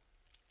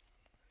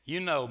 You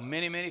know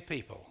many, many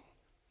people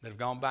that have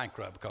gone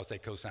bankrupt because they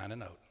co-signed a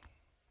note.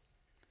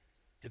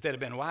 If they'd have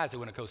been wise, they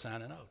wouldn't have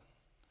co-signed a note.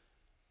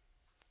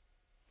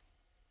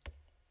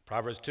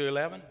 Proverbs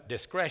 2:11,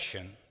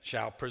 discretion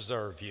shall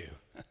preserve you.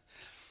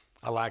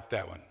 I like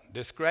that one.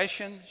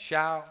 Discretion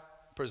shall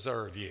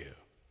preserve you.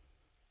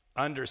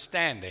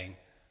 Understanding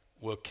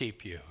will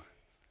keep you.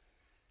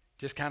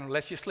 Just kind of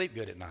lets you sleep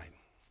good at night.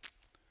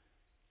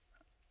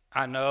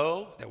 I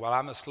know that while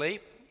I'm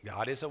asleep,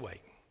 God is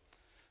awake.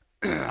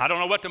 I don't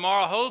know what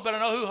tomorrow holds, but I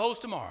know who holds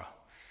tomorrow.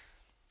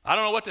 I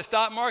don't know what the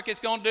stock market's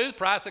going to do,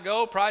 price of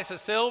gold, price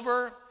of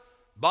silver,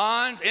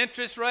 bonds,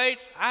 interest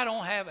rates. I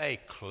don't have a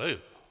clue.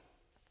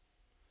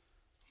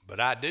 But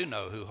I do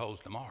know who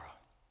holds tomorrow.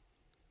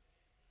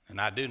 And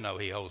I do know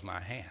he holds my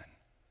hand.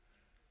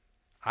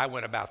 I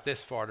went about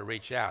this far to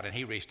reach out, and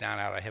he reached down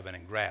out of heaven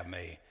and grabbed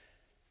me.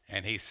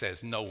 And he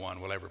says, no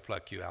one will ever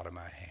pluck you out of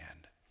my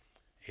hand.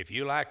 If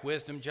you lack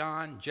wisdom,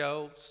 John,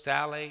 Joe,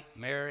 Sally,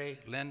 Mary,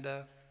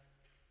 Linda,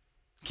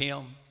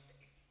 Kim,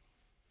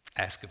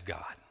 ask of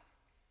God.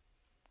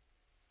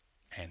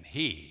 And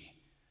he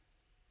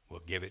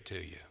will give it to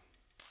you.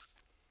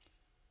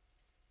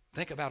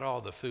 Think about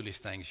all the foolish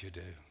things you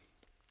do.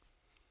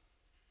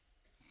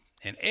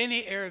 In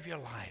any area of your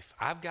life,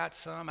 I've got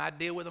some, I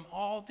deal with them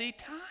all the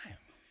time.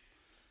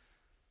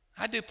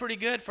 I do pretty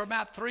good for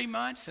about 3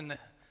 months, and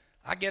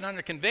I get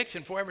under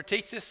conviction before I ever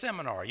teach this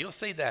seminar. You'll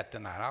see that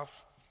tonight.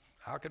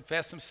 I'll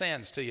confess some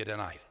sins to you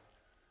tonight.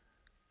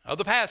 Of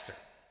the pastor.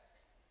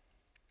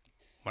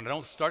 When I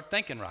don't start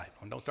thinking right.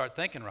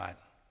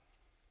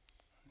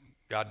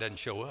 God doesn't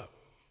show up.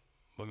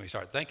 When we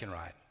start thinking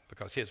right,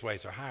 because his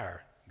ways are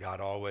higher,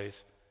 God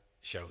always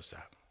shows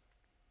up.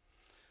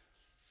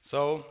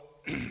 So,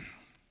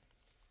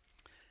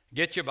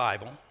 get your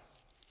Bible,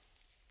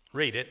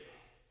 read it.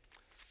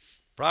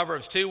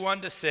 Proverbs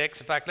 2:1-6.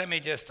 In fact, I'm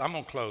going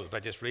to close by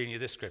just reading you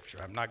this scripture.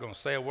 I'm not going to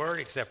say a word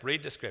except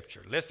read the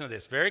scripture. Listen to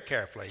this very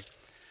carefully.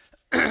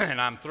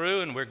 And I'm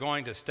through, and we're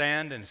going to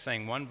stand and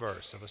sing one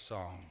verse of a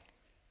song.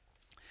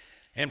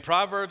 In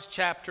Proverbs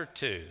chapter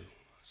 2,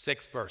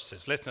 6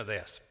 verses, listen to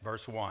this.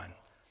 Verse 1.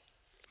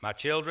 My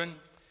children,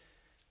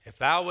 if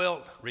thou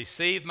wilt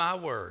receive my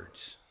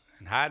words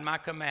and hide my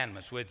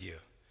commandments with you,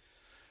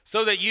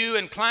 so that you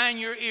incline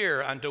your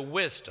ear unto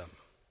wisdom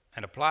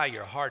and apply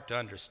your heart to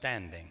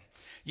understanding.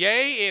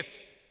 Yea, if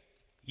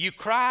you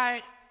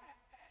cry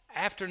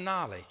after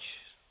knowledge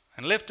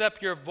and lift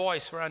up your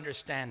voice for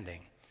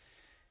understanding,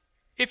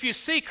 if you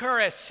seek her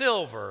as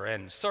silver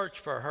and search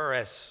for her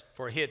as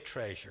for hid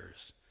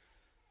treasures,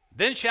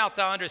 then shalt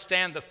thou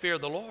understand the fear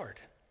of the Lord.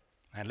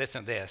 And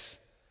listen to this,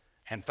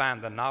 and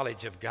find the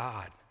knowledge of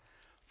God.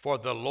 For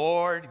the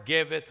Lord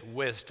giveth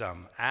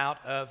wisdom,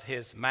 out of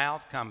his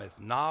mouth cometh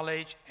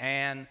knowledge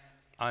and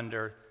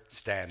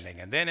understanding.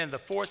 And then in the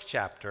 4th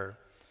chapter,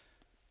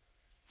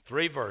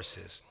 3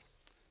 verses,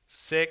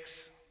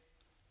 6,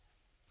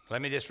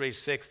 let me just read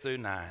 6 through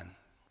 9.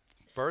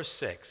 Verse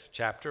 6,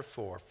 chapter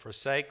 4,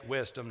 forsake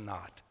wisdom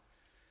not.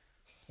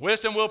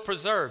 Wisdom will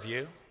preserve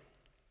you.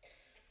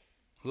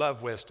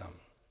 Love wisdom.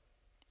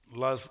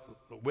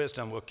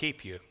 Wisdom will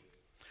keep you.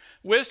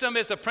 Wisdom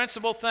is the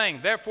principal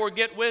thing, therefore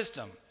get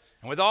wisdom.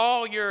 And with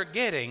all you're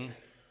getting,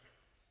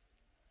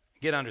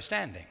 get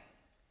understanding.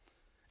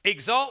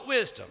 Exalt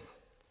wisdom,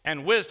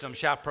 and wisdom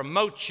shall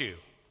promote you.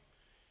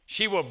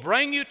 She will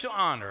bring you to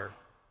honor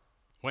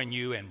when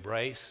you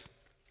embrace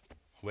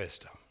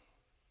wisdom.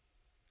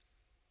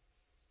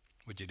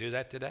 Would you do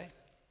that today?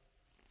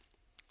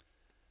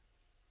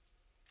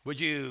 Would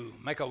you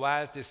make a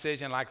wise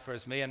decision like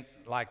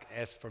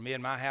as for me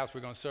and my house,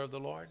 we're going to serve the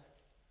Lord?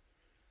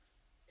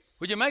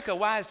 Would you make a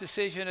wise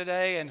decision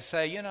today and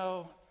say, you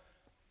know,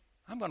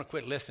 I'm going to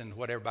quit listening to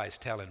what everybody's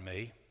telling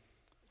me,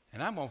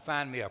 and I'm going to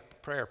find me a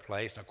prayer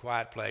place and a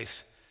quiet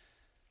place.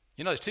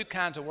 You know, there's 2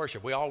 kinds of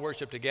worship. We all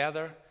worship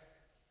together,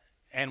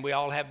 and we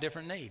all have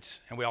different needs,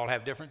 and we all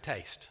have different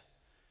tastes.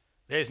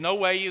 There's no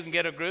way you can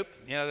get a group.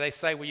 You know, they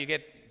say when you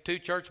get 2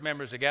 church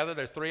members together,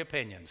 there's 3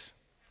 opinions.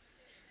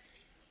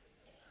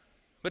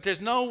 But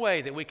there's no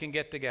way that we can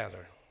get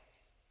together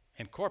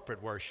in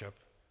corporate worship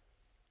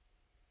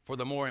for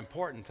the more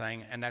important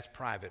thing, and that's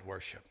private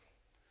worship.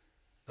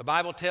 The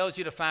Bible tells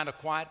you to find a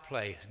quiet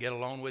place, get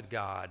alone with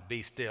God,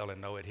 be still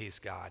and know that he's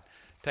God.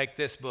 Take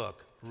this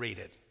book, read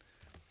it.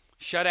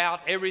 Shut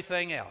out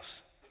everything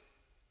else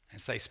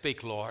and say,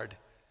 speak, Lord,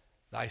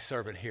 thy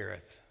servant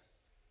heareth.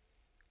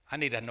 I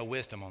need to know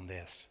wisdom on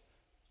this.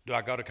 Do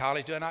I go to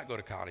college? Do I not go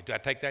to college? Do I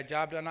take that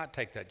job? Do I not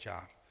take that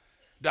job?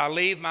 Do I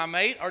leave my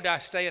mate or do I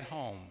stay at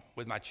home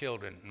with my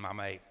children and my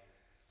mate?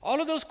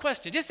 All of those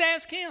questions, just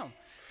ask him.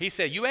 He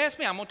said, you ask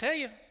me, I'm going to tell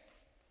you.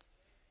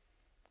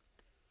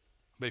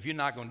 But if you're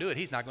not going to do it,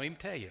 he's not going to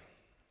even tell you.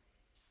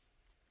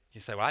 You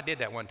say, well, I did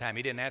that one time.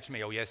 He didn't answer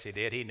me. Oh, yes, he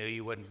did. He knew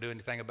you wouldn't do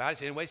anything about it, so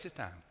he didn't waste his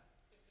time.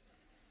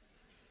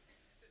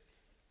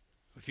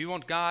 If you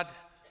want God's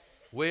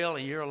will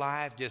in your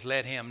life, just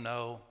let him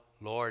know,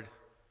 Lord,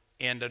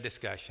 end of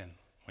discussion.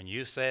 When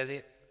you says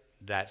it,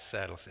 that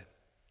settles it.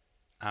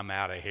 I'm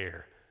out of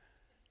here.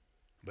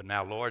 But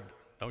now, Lord,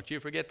 don't you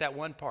forget that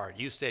one part.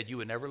 You said you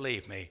would never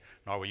leave me,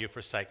 nor will you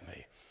forsake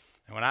me.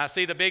 And when I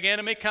see the big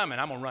enemy coming,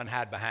 I'm going to run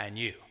hide behind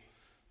you.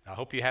 I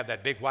hope you have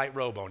that big white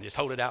robe on. Just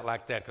hold it out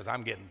like that because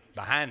I'm getting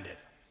behind it.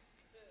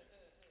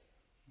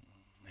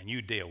 And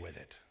you deal with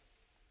it.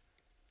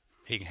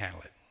 He can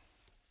handle it.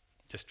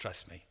 Just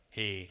trust me.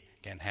 He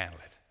can handle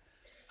it.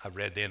 I've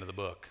read the end of the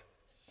book.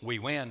 We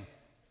win.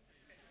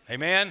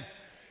 Amen?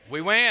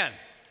 We win.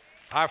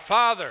 Our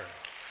Father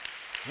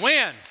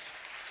wins.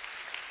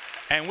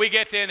 And we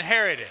get to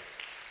inherit it.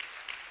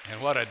 And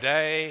what a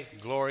day,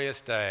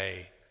 glorious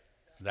day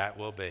that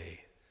will be.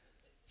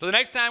 So the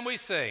next time we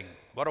sing,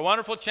 what a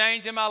wonderful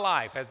change in my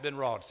life has been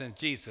wrought since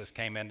Jesus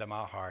came into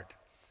my heart.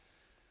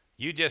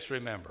 You just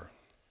remember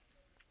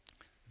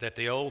that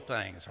the old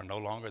things are no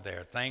longer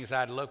there. Things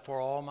I'd looked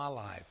for all my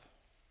life,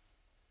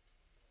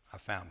 I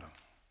found them.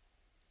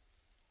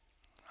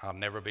 I'll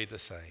never be the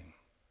same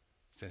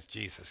since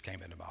Jesus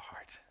came into my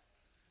heart.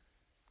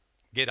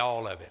 Get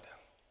all of it.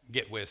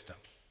 Get wisdom.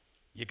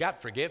 You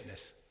got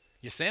forgiveness.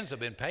 Your sins have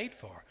been paid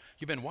for.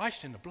 You've been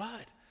washed in the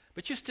blood,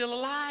 but you're still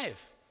alive.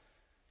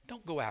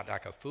 Don't go out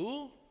like a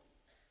fool.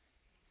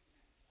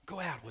 Go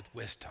out with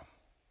wisdom,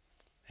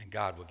 and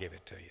God will give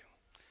it to you.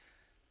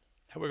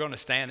 And we're going to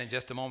stand in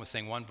just a moment,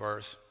 sing one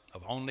verse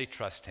of Only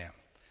Trust Him.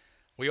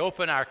 We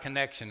open our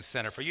Connection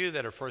Center. For you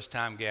that are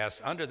first-time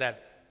guests, under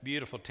that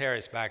beautiful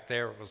terrace back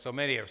there where so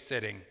many are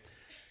sitting,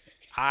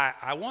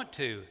 I want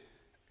to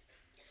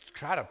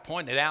try to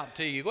point it out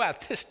to you. You go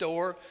out this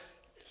door,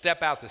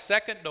 step out the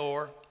second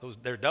door.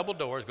 They're double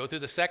doors. Go through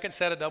the second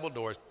set of double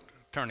doors.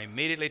 Turn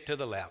immediately to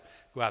the left.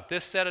 Go out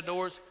this set of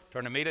doors,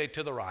 turn immediately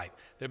to the right.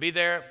 There'll be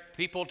there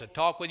people to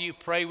talk with you,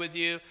 pray with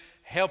you,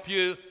 help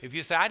you. If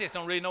you say, I just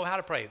don't really know how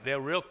to pray,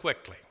 they'll real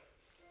quickly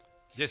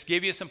just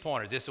give you some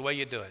pointers. This is the way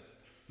you do it.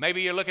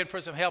 Maybe you're looking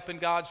for some help in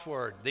God's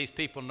Word. These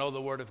people know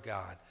the Word of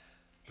God.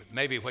 But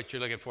maybe what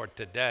you're looking for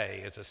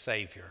today is a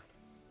Savior.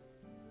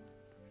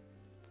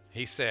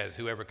 He says,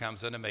 whoever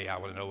comes unto me, I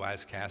will in no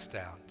wise cast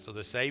out. So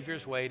the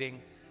Savior's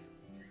waiting.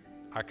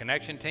 Our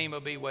connection team will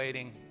be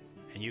waiting,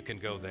 and you can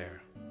go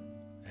there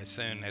as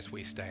soon as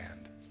we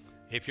stand.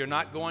 If you're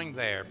not going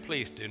there,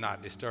 please do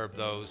not disturb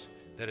those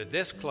that are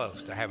this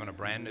close to having a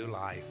brand new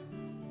life.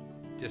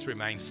 Just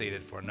remain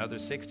seated for another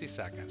 60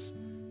 seconds,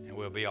 and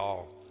we'll be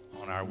all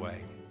on our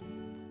way.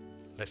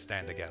 Let's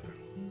stand together.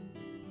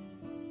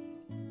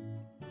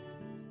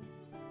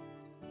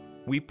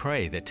 We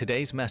pray that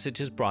today's message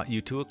has brought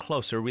you to a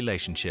closer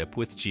relationship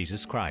with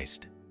Jesus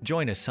Christ.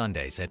 Join us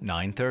Sundays at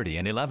 9:30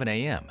 and 11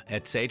 a.m.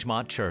 at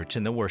Sagemont Church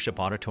in the Worship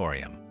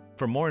Auditorium.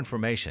 For more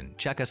information,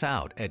 check us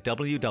out at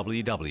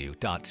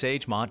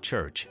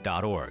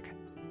www.sagemontchurch.org.